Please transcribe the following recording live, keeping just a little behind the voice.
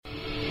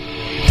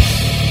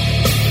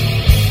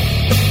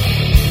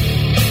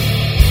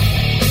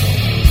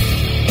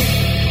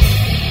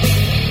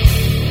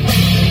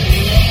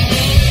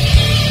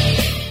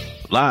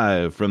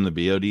Live from the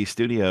BOD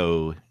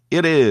studio,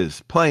 it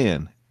is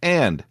Playing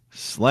and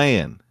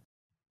Slaying.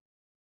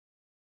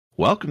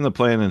 Welcome to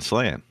Playing and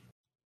Slaying.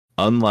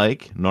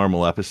 Unlike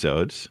normal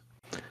episodes,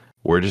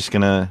 we're just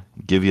going to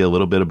give you a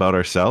little bit about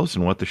ourselves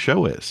and what the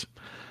show is.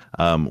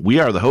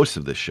 We are the hosts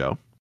of this show,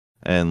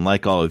 and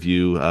like all of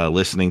you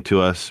listening to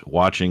us,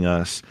 watching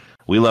us,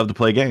 we love to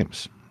play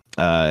games.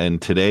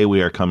 And today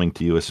we are coming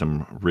to you with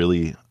some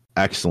really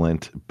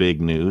excellent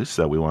big news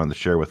that we wanted to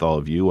share with all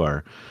of you,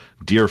 our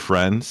dear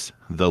friends,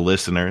 the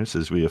listeners,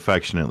 as we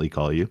affectionately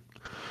call you.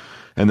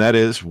 And that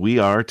is, we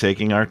are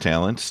taking our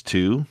talents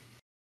to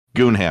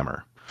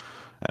Goonhammer.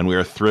 And we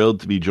are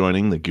thrilled to be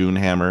joining the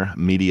Goonhammer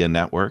Media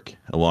Network,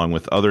 along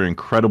with other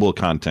incredible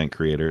content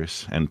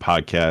creators and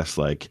podcasts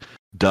like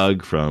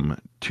Doug from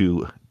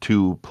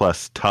Two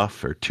Plus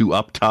Tough or Two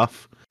Up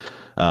Tough,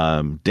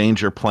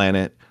 Danger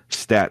Planet,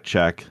 Stat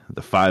Check,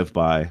 The Five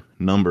By,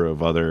 number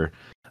of other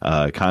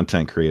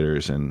content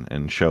creators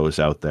and shows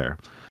out there.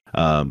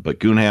 But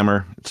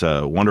Goonhammer, it's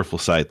a wonderful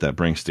site that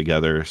brings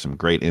together some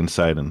great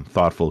insight and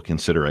thoughtful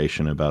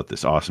consideration about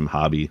this awesome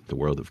hobby, the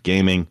world of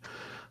gaming.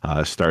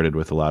 Started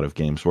with a lot of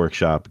Games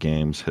Workshop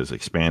games, has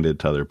expanded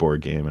to other board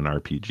game and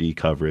RPG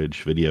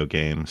coverage, video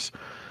games.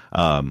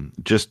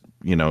 Just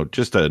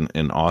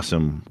an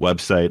awesome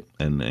website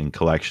and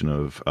collection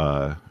of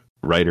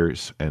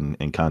writers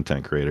and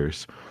content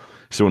creators.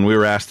 So when we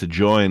were asked to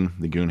join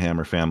the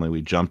Goonhammer family,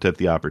 we jumped at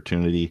the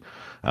opportunity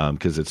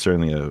because it's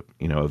certainly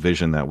a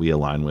vision that we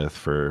align with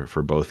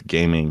for both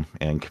gaming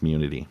and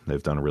community.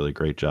 They've done a really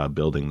great job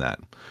building that.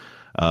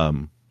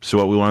 So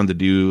what we wanted to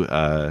do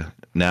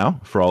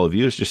now for all of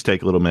you is just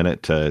take a little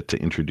minute to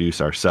introduce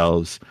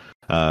ourselves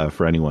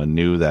for anyone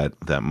new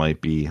that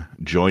might be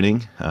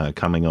joining,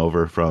 coming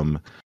over from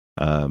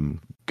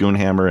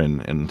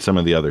Goonhammer and some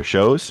of the other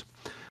shows.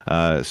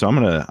 So I'm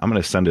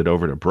gonna send it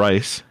over to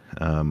Bryce,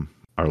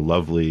 our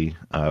lovely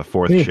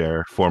fourth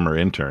chair, former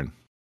intern.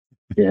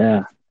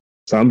 Yeah.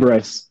 So I'm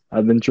Bryce.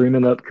 I've been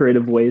dreaming up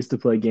creative ways to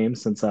play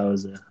games since I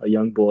was a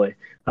young boy.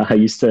 I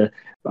used to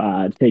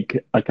take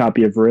a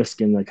copy of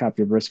Risk and a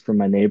copy of Risk from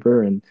my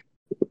neighbor and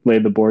lay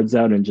the boards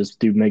out and just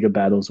do mega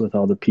battles with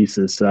all the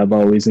pieces. So I've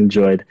always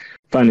enjoyed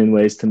finding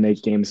ways to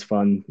make games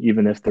fun,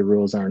 even if the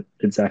rules aren't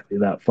exactly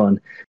that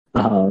fun.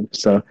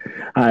 So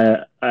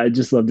I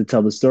just love to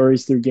tell the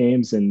stories through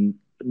games and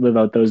live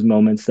out those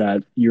moments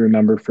that you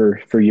remember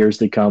for years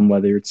to come,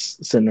 whether it's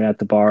sitting at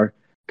the bar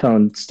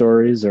telling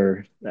stories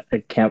or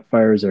at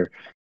campfires or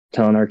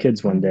telling our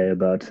kids one day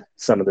about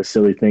some of the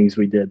silly things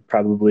we did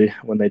probably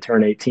when they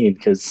turn 18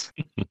 because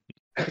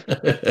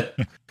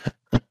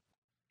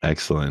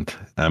Excellent.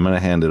 I'm going to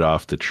hand it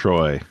off to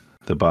Troy,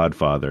 the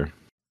Bodfather.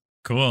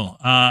 Cool.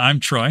 I'm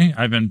Troy.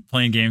 I've been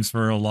playing games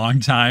for a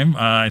long time.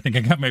 I think I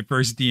got my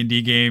first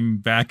D&D game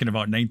back in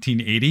about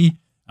 1980,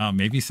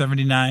 maybe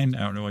 79. I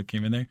don't know what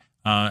came in there.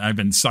 I've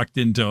been sucked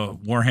into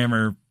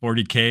Warhammer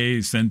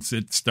 40K since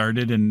it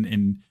started in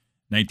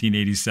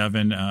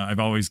 1987. I've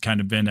always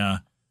kind of been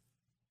a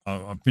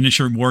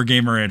finisher war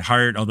gamer at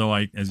heart, although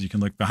as you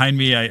can look behind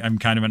me, I'm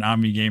kind of an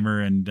Omni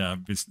gamer and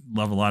just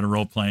love a lot of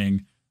role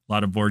playing, a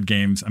lot of board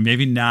games. I'm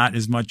maybe not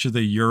as much of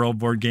the Euro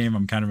board game.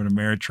 I'm kind of an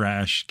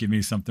Ameritrash. Give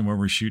me something where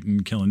we're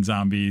shooting, killing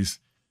zombies,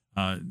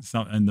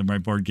 and my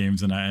board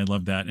games, and I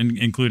love that, and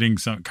including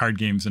some card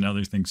games and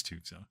other things too.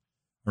 So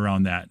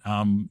around that,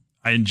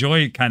 I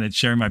enjoy kind of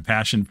sharing my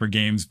passion for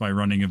games by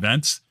running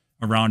events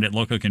around at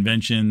local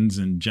conventions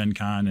and Gen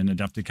Con and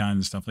Adepticon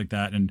and stuff like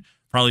that. And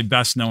probably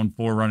best known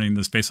for running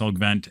the Space Hulk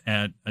event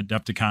at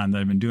Adepticon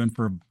that I've been doing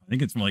for, I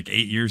think it's been like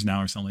 8 years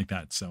now or something like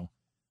that. So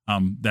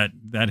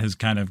that has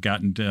kind of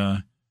gotten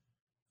to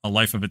a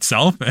life of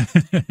itself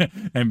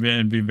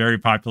and be very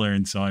popular.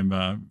 And so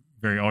I'm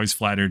very always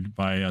flattered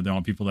by the amount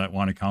of people that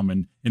want to come.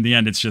 And in the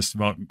end, it's just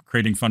about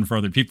creating fun for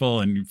other people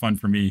and fun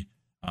for me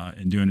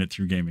and doing it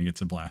through gaming.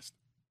 It's a blast.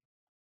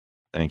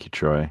 Thank you,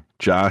 Troy.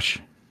 Josh,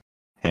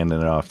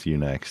 handing it off to you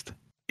next.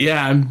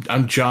 Yeah,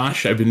 I'm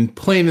Josh. I've been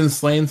playing and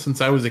slaying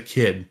since I was a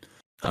kid.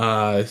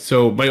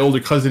 So my older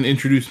cousin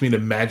introduced me to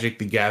Magic: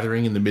 The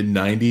Gathering in the mid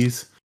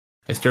 '90s.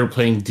 I started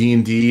playing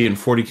D&D and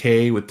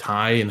 40K with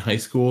Ty in high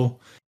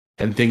school,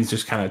 and things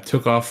just kind of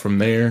took off from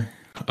there.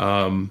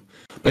 My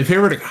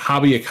favorite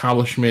hobby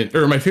accomplishment,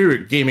 or my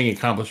favorite gaming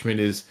accomplishment,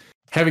 is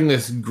having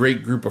this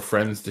great group of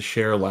friends to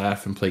share,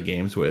 laugh, and play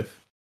games with.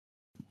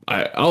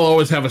 I'll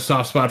always have a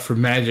soft spot for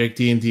Magic,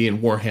 D&D, and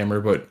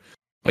Warhammer, but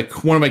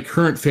like one of my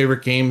current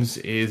favorite games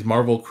is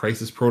Marvel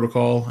Crisis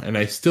Protocol, and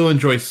I still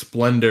enjoy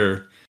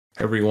Splendor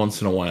every once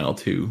in a while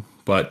too.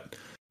 But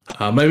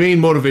my main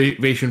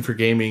motivation for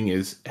gaming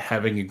is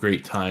having a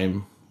great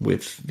time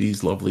with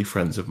these lovely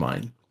friends of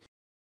mine.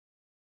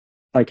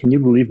 Can you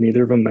believe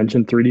neither of them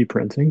mentioned 3D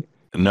printing?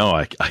 No,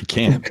 I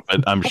can't.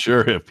 But I'm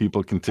sure if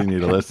people continue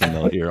to listen,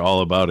 they'll hear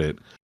all about it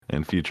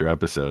in future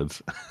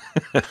episodes.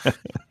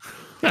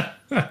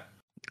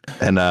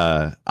 And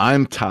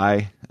I'm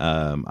Ty.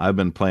 I've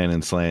been playing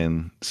and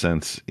slaying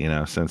since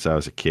I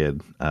was a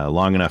kid,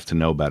 long enough to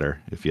know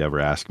better. If you ever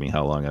ask me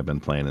how long I've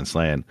been playing and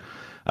slaying,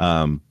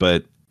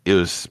 but it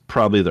was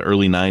probably the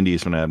early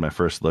 90s when I had my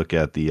first look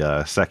at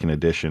the second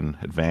edition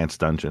Advanced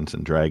Dungeons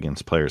and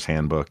Dragons Player's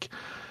Handbook.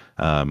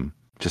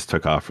 Just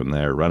took off from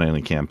there, running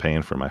a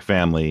campaign for my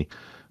family,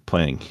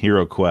 playing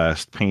Hero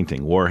Quest,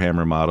 painting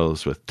Warhammer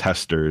models with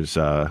Testors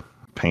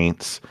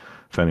paints,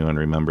 if anyone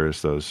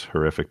remembers those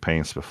horrific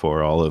paints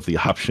before all of the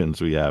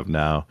options we have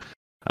now.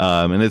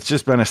 And it's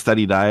just been a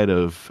steady diet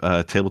of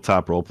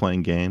tabletop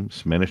role-playing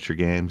games, miniature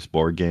games,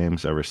 board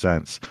games ever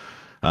since.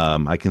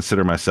 I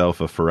consider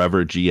myself a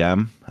forever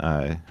GM,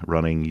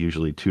 running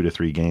usually 2 to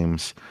 3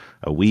 games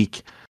a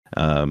week.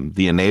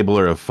 The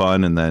enabler of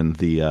fun, and then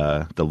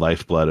the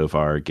lifeblood of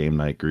our game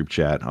night group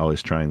chat,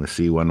 always trying to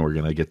see when we're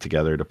going to get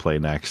together to play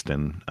next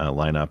and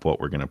line up what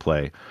we're going to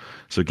play.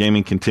 So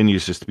gaming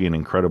continues just to be an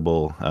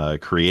incredible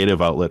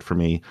creative outlet for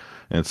me,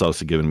 and it's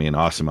also given me an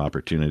awesome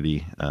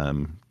opportunity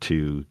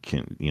to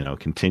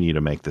continue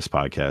to make this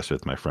podcast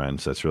with my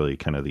friends. That's really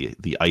kind of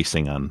the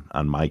icing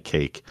on my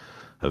cake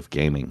of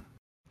gaming.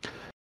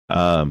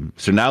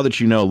 So now that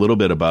you know a little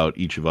bit about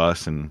each of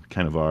us and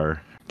kind of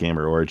our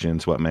gamer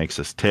origins, what makes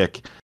us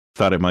tick,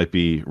 thought it might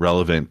be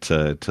relevant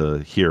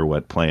to hear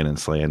what Playing and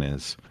Slaying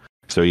is.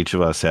 So each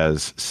of us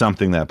has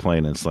something that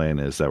Playing and Slaying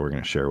is that we're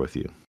going to share with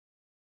you.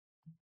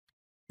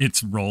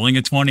 It's rolling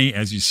a 20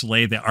 as you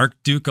slay the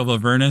Archduke of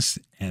Avernus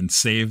and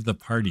save the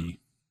party.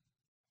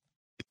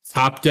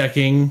 Top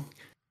decking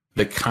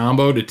the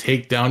combo to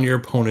take down your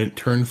opponent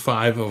turn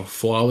 5 of a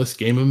flawless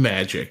game of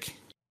Magic.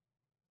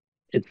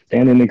 It's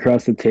standing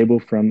across the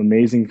table from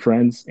amazing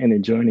friends and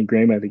enjoying a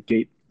game at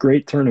a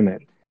great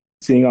tournament,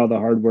 seeing all the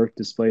hard work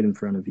displayed in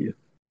front of you.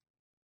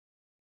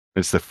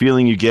 It's the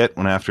feeling you get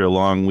when after a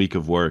long week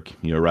of work,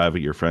 you arrive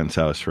at your friend's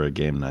house for a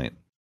game night.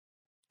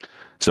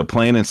 So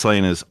Playing and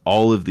Slaying is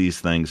all of these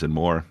things and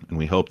more, and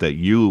we hope that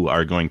you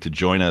are going to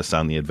join us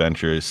on the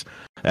adventures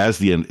as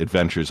the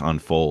adventures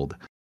unfold.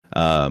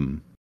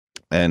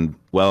 And,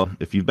 well,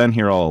 if you've been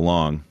here all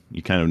along,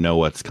 you kind of know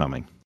what's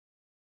coming.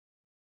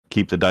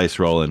 Keep the dice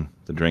rolling,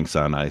 the drinks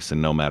on ice,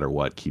 and no matter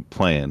what, keep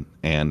playing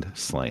and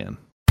slaying.